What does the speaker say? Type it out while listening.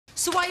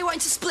So why are you wanting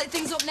to split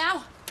things up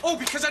now? Oh,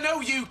 because I know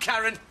you,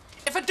 Karen.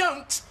 If I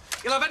don't,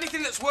 you'll have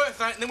anything that's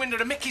worth out in the window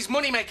to Mickey's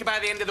moneymaker by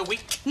the end of the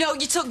week. No,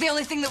 you took the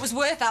only thing that was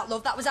worth out,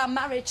 love. That was our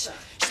marriage.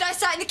 Should I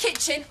start in the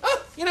kitchen?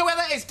 Oh, you know where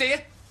that is, do you?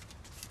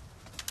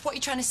 What are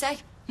you trying to say?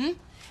 If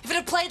it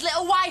had played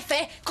little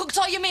wifey, cooked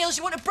all your meals,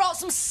 you would have brought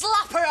some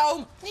slapper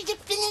home.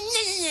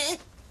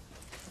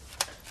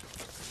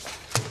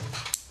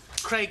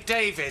 Craig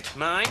David,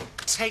 mine.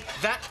 Take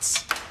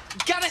that.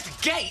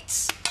 Gareth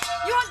Gates.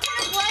 You want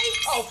Gareth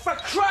Gates? Oh, for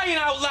crying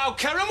out loud,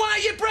 Karen, why are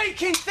you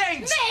breaking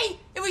things? Me?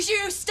 It was you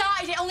who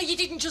started it, only you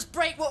didn't just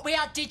break what we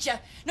had, did you?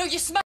 No, you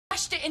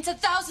smashed it into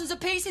thousands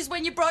of pieces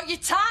when you brought your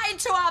tie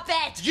into our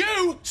bed.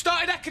 You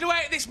started hacking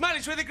away at this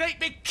marriage with a great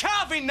big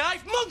carving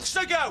knife months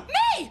ago.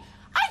 Me?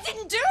 I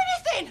didn't do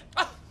anything.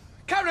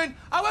 Karen,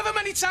 however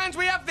many times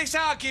we have this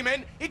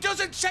argument, it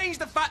doesn't change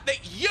the fact that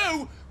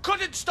you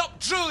couldn't stop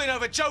drooling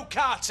over Joe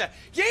Carter.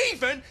 You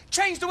even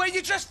changed the way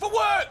you dress for work.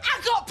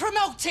 I got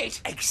promoted.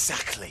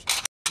 Exactly.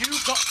 You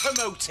got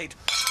promoted.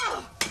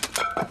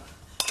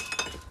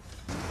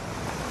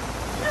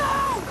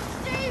 No!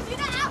 Steve, you're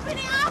not having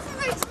it off.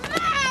 It's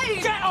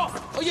me! Get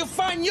off, or you'll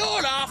find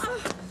your half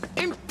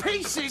in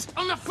pieces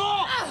on the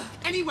floor.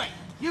 Anyway,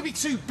 you'll be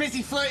too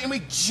busy flirting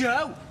with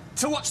Joe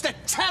to watch the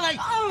telly.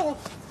 Oh,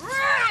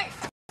 right!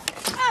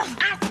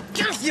 Ow,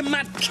 you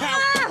mad cow!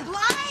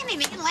 Blimey,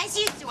 me and Les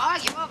used to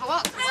argue over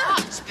what to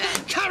watch,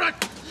 but... Karen!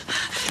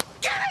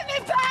 Give it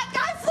me back!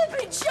 I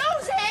flipping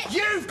chose it!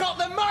 You've got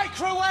the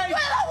microwave! Well,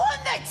 I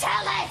want the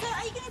telly! So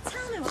are you going to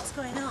tell me what's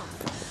going on?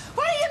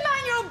 Why do you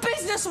mind your own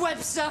business,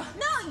 Webster?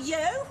 Not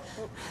you.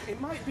 Well, it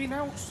might be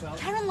now, so...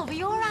 Karen, love, are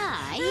you all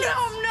right?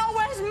 No,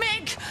 where's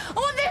Mick? I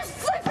want this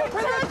flipping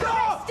bird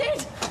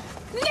arrested!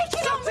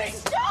 Nicking on me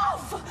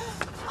stuff!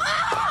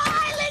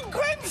 Eileen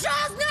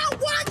Grimshaw's not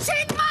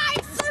watching my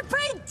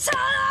flipping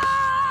telly!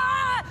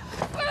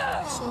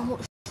 So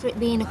much for it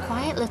being a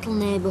quiet little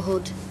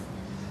neighbourhood.